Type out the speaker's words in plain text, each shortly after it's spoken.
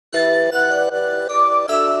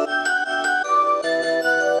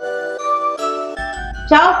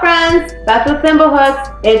Ciao friends, Beth with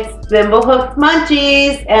ThimbleHooks. It's ThimbleHooks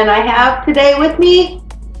Munchies, and I have today with me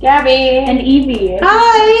Gabby and Evie.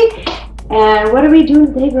 Hi! And what are we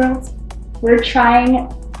doing today, girls? We're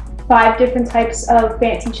trying 5 different types of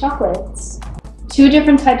fancy chocolates. 2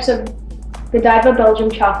 different types of Godiva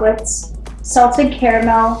Belgium chocolates, salted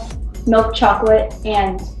caramel, milk chocolate,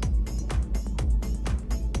 and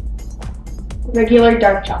regular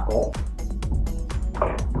dark chocolate.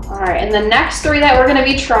 Alright, and the next 3 that we're going to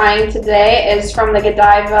be trying today is from the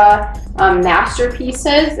Godiva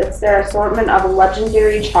Masterpieces. It's their assortment of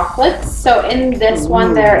legendary chocolates. So in this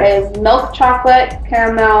one there is milk chocolate,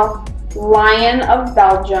 caramel, Lion of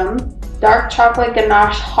Belgium, dark chocolate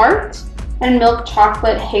ganache heart, and milk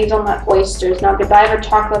chocolate hazelnut oysters. Now Godiva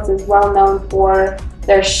chocolates is well known for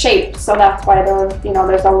their shape, so that's why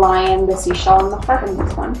there's a lion, the seashell, and the heart in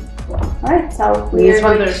this one. Alright, so we are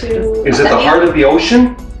going to... Is it the heart of the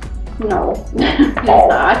ocean? No, it's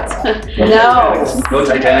not. No. No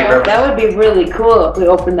Titanic reference? That would be really cool if we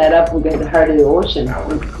opened that up and get the heart of the ocean. That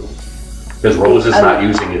would be cool. Because Rose is not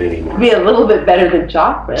using it anymore. It'd be a little bit better than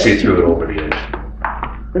chocolate. She threw it over the edge.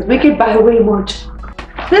 Because we could buy way more chocolate.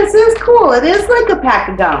 This is cool. It is like a pack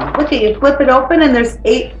of gum. Look at you, flip it open and there's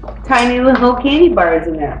 8 tiny little candy bars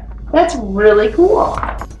in there. That's really cool.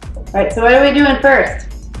 Alright, so what are we doing first?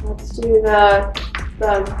 Let's do the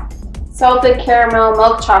salted caramel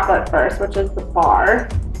milk chocolate first, which is the bar.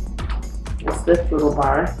 It's this little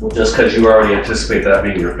bar. Just because you already anticipate that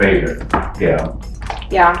being your favorite. Yeah.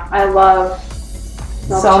 Yeah, I love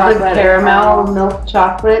milk salted chocolate caramel milk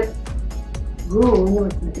chocolate. Ooh,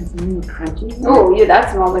 is it really crunchy? Ooh, yeah,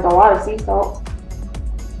 that smells like a lot of sea salt.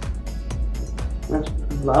 That's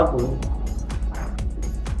lovely.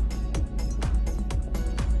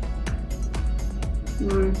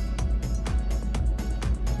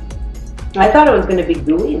 I thought it was going to be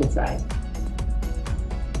gooey inside.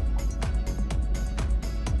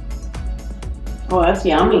 Oh, that's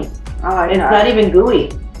yummy. I like It's that. not even gooey.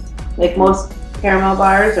 Like most caramel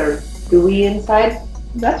bars are gooey inside.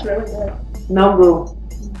 That's really good. No goo.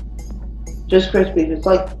 Just crispy, just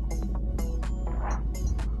like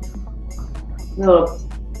little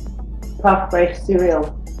puffed rice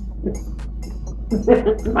cereal.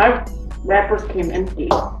 My wrappers came empty.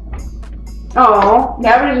 Oh,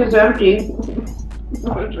 cabbage is empty.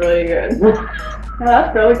 That was really good. Oh,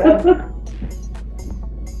 that's really good.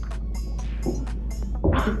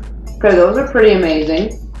 Okay, those are pretty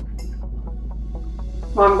amazing.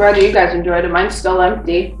 Well, I'm glad that you guys enjoyed it. Mine's still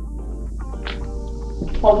empty.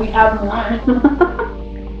 Well, we have more.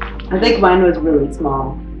 I think mine was really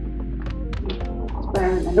small.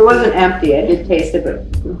 It wasn't empty. I did taste it,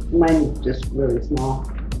 but mine was just really small.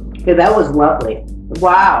 Okay, that was lovely.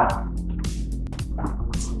 Wow.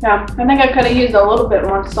 Yeah, I think I could have used a little bit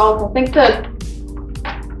more salt. I think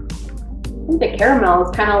the caramel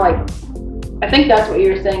is kind of like, I think that's what you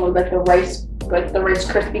were saying was like the Rice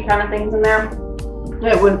crispy kind of things in there.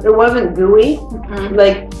 Yeah, it wasn't gooey,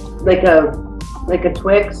 like a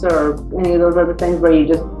Twix or any of those other things where you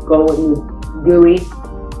just go and gooey.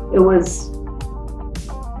 It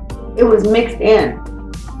was mixed in,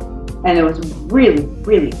 and it was really,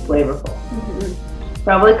 really flavorful.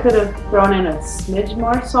 Probably could have thrown in a smidge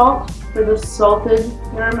more salt for the salted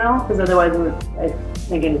caramel, because otherwise I'm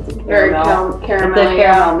thinking it's a caramel. It's a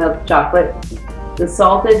caramel milk chocolate. The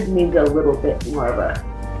salted needs a little bit more of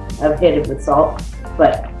a hit of the salt,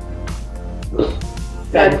 but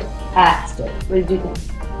fantastic. What did you think?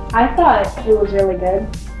 I thought it was really good.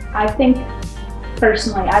 I think,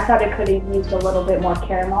 personally, I thought it could have used a little bit more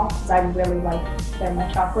caramel, because I really like caramel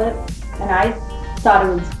chocolate. And I thought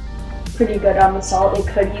it was pretty good on the salt. It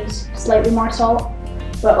could use slightly more salt,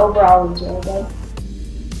 but overall it was really good.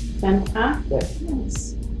 Fantastic.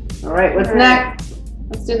 Yes. All right, what's next?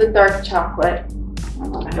 Let's do the dark chocolate.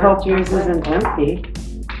 I hope yours isn't empty.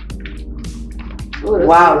 Ooh,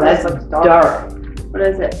 Wow, that's dark. What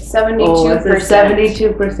is it? 72%. Oh, it's a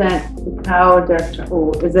 72% cacao dark chocolate.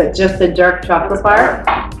 Oh, is it just a dark chocolate bar?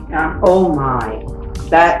 Yeah. Oh my.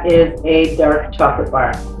 That is a dark chocolate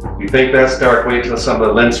bar. You think that's dark? Wait till some of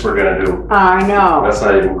the lints we're going to do. I know. That's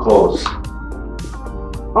not even close.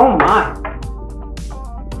 Oh my.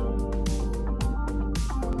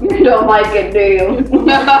 You don't like it, do you?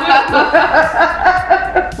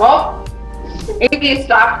 Well, Evie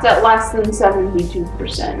stopped at less than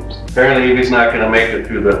 72%. Apparently Evie's not going to make it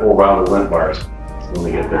through the whole round of lint bars. When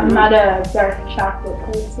we get there. I'm not a dark chocolate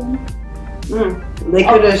person. They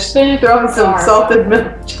could have thrown some salted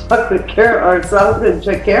milk chocolate or salted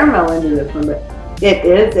caramel into this one, but it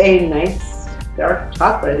is a nice dark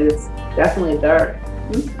chocolate. It's definitely dark.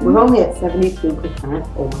 We're only at 72%.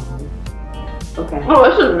 Oh my. Okay. Oh,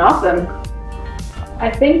 this is nothing. I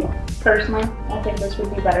think, personally, I think this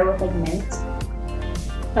would be better with like mint.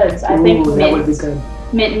 Because I think Ooh, that would be good.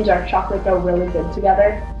 mint and dark chocolate go really good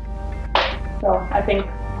together. So I think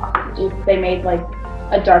if they made like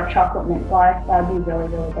a dark chocolate mint bar, that would be really,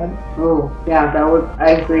 really good. Oh, yeah, that would,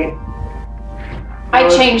 I agree. I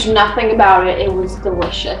changed nothing about it. It was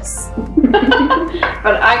delicious.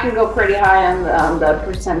 But I can go pretty high on the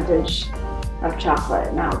percentage of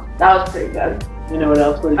chocolate now. That was pretty good. You know what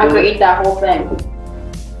else would I go? could eat that whole thing.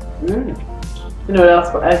 You know what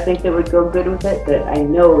else I think that would go good with it? That I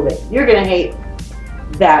know that you're gonna hate.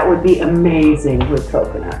 That would be amazing with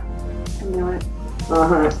coconut. I knew it.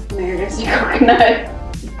 Uh-huh. No, you're gonna say coconut.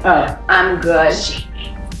 Oh, I'm good.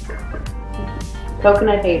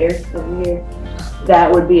 coconut hater over here.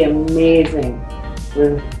 That would be amazing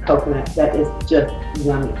with coconut. That is just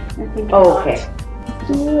yummy. I think Okay.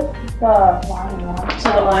 Do the lion one.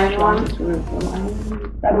 So the lion one?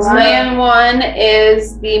 The Lion one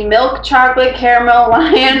is the milk chocolate caramel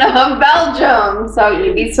lion of Belgium. So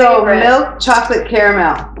Evie's favorite. milk chocolate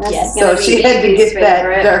caramel. Yes. So she had to get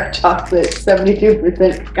that dark chocolate,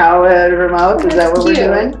 72% cacao out of her mouth. Is that what we're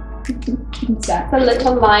doing? Exactly. A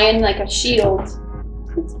little lion, like a shield.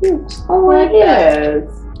 It's cute. Oh, it is.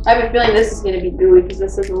 I have a feeling this is going to be gooey because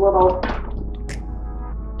this is a little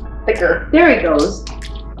thicker. There he goes.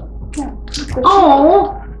 Yeah.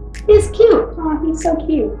 Oh, he's cute. Oh, he's so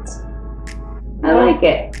cute. I like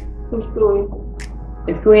it. It's gooey.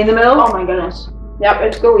 It's gooey in the middle? Oh my goodness. Yep,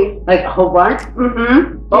 it's gooey. Like a whole bunch?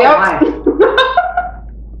 Mm-hmm. Oh Yep. my.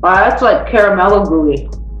 Wow, that's like caramello gooey.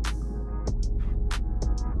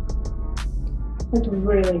 It's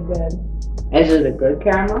really good. Is it a good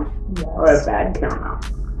caramel Yes. or a bad caramel?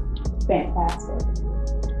 Fantastic.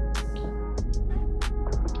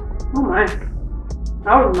 Oh my.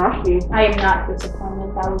 That was mushy. I am not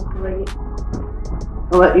disappointed. That was great.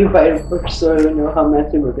 I'll let you bite it first so I know how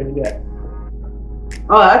messy we're gonna get.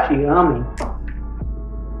 Oh, that's yummy.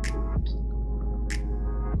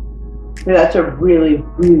 Yeah, that's a really,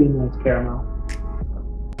 really nice caramel.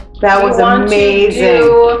 That was amazing.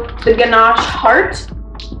 Do the ganache heart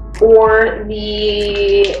or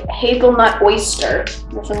the hazelnut oyster?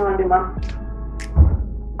 Which one do you want to do, Mom?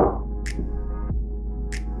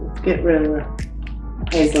 Let's get rid of the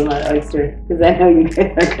hazelnut oyster because I know you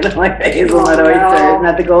guys are gonna like the hazelnut Oh, no. oyster. Isn't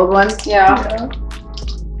that the gold one? Yeah.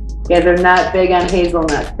 Yeah, they're not big on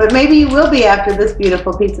hazelnuts, but maybe you will be after this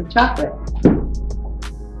beautiful piece of chocolate.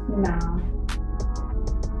 No.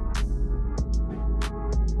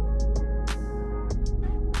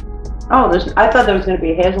 Oh, I thought there was going to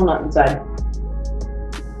be hazelnut inside.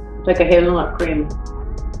 It's like a hazelnut cream.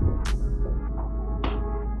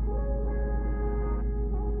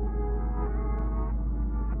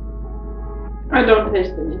 I don't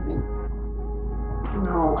taste anything.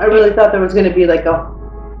 No, I really thought there was going to be like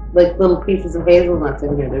little pieces of hazelnuts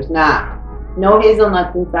in here. There's not. No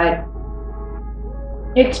hazelnuts inside.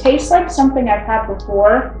 It tastes like something I've had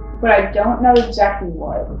before, but I don't know exactly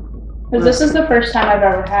what. Because this is the first time I've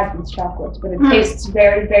ever had these chocolates, but it tastes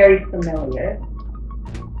very, very familiar.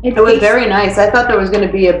 It was very nice. I thought there was going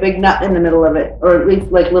to be a big nut in the middle of it, or at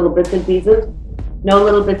least like little bits and pieces. No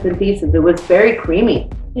little bits and pieces. It was very creamy.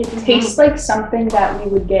 It tastes like something that we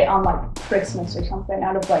would get on like Christmas or something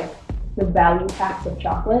out of like the value packs of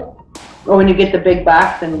chocolate. Or when you get the big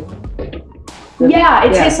box and... Yeah,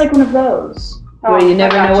 it tastes like one of those. Where you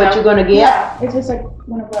never know what you're going to get. Yeah, it tastes like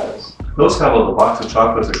one of those. Those have a box of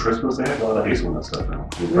chocolates at Christmas. They have a lot of hazelnut stuff in them.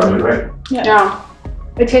 You're probably right. Yeah.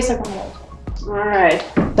 It tastes like one of those. All right.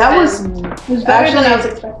 That was It was better than I was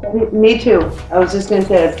expecting. me too. I was just going to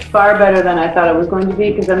say it's far better than I thought it was going to be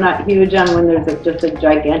because I'm not huge on when there's just a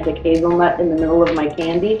gigantic hazelnut in the middle of my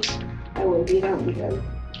candy. I would be, don't be good.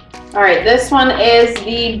 All right, this one is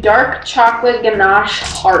the dark chocolate ganache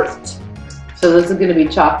heart. So this is going to be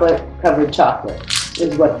chocolate covered chocolate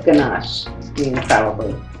is what ganache means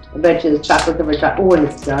probably. I bet you the chocolate covered chocolate. Oh, and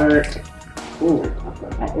it's dark. Ooh,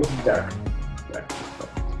 that is dark.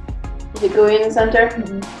 Is it gooey in the center?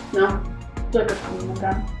 No? It's like a cream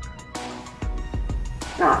again.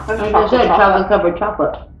 No, that's Like I said, chocolate covered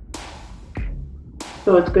chocolate.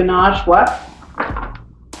 So it's ganache what?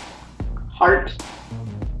 Heart.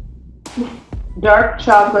 Dark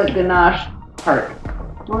chocolate ganache heart.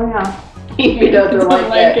 Oh yeah. Evie doesn't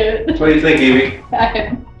like it. What do you think, Evie?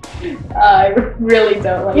 I really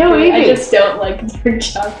don't like Yeah, it. I Evie. just don't like dark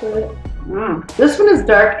chocolate. This one is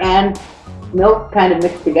dark and milk kind of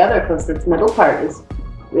mixed together because its middle part is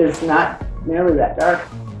not nearly that dark.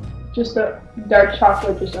 Just the dark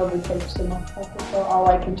chocolate just overtakes the milk chocolate, so all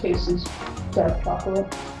I can taste is dark chocolate.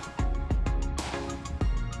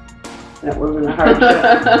 That wasn't a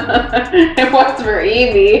hardship. It was for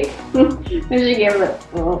Evie. And she gave it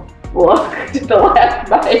a look to the last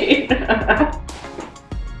bite. I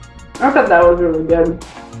thought that was really good.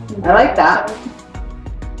 I like that.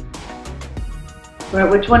 Right,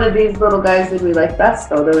 which one of these little guys did we like best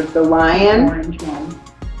though? There was the lion, Orange one.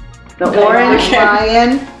 the orange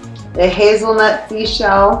lion, the hazelnut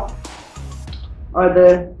seashell, or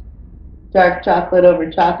the dark chocolate over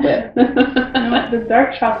chocolate. The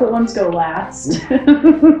dark chocolate ones go last.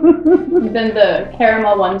 Then the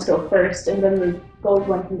caramel ones go first, and then the gold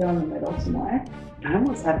one can go in the middle somewhere. I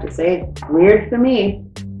almost have to say, weird for me.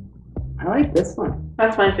 I like this one.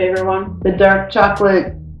 That's my favorite one. The dark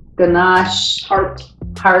chocolate ganache Heart.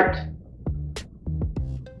 heart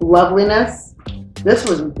loveliness. This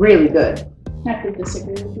was really good. I have to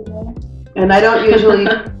disagree with you there. And I don't usually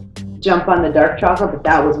jump on the dark chocolate, but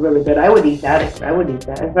that was really good. I would eat that. I would eat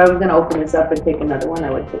that. If I was going to open this up and take another one,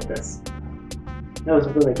 I would take this. That was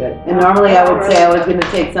really good. And normally I would say I was going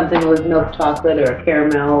to take something with milk chocolate or a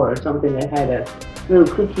caramel or something that had a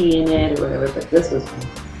little cookie in it or whatever, but this was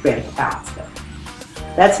fantastic.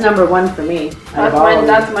 That's number one for me.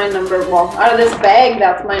 That's my number one. Out of this bag,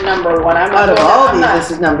 that's my number one. Out of all of these,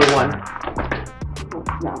 this is number one.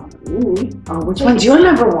 No. Oh, which one's your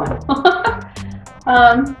number one?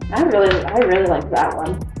 I really like that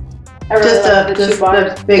one. I really Just like the two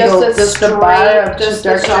bars. the big old, just a bar of just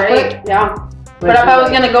dark chocolate? Yeah. But if I was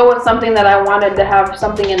going to go with something that I wanted to have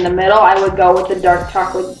something in the middle, I would go with the dark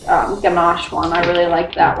chocolate ganache one. I really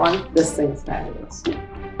like that one. This thing's fabulous.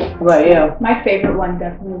 How about you? My favorite one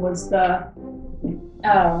definitely was the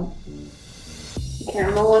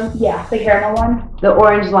Caramel one. yeah, the caramel one. The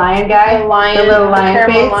orange lion guy? The lion. The little lion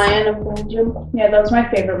caramel face? lion of Belgium. Yeah, that was my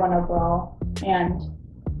favorite one overall. And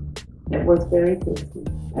It was very tasty.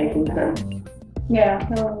 I concur. yeah,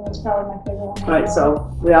 that one was probably my favorite one. Alright,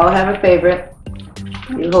 so we all have a favorite.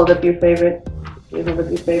 You hold up your favorite. You hold up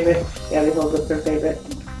your favorite. Gabby holds up her favorite.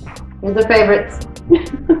 Here's the favorites.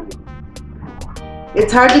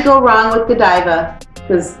 It's hard to go wrong with Godiva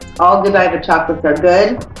because all Godiva chocolates are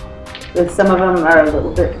good. But some of them are a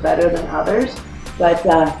little bit better than others. But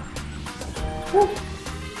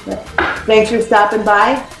thanks for stopping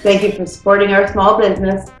by. Thank you for supporting our small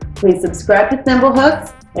business. Please subscribe to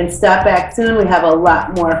ThimbleHooks and stop back soon. We have a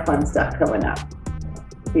lot more fun stuff coming up.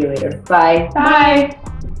 See you later. Bye. Bye.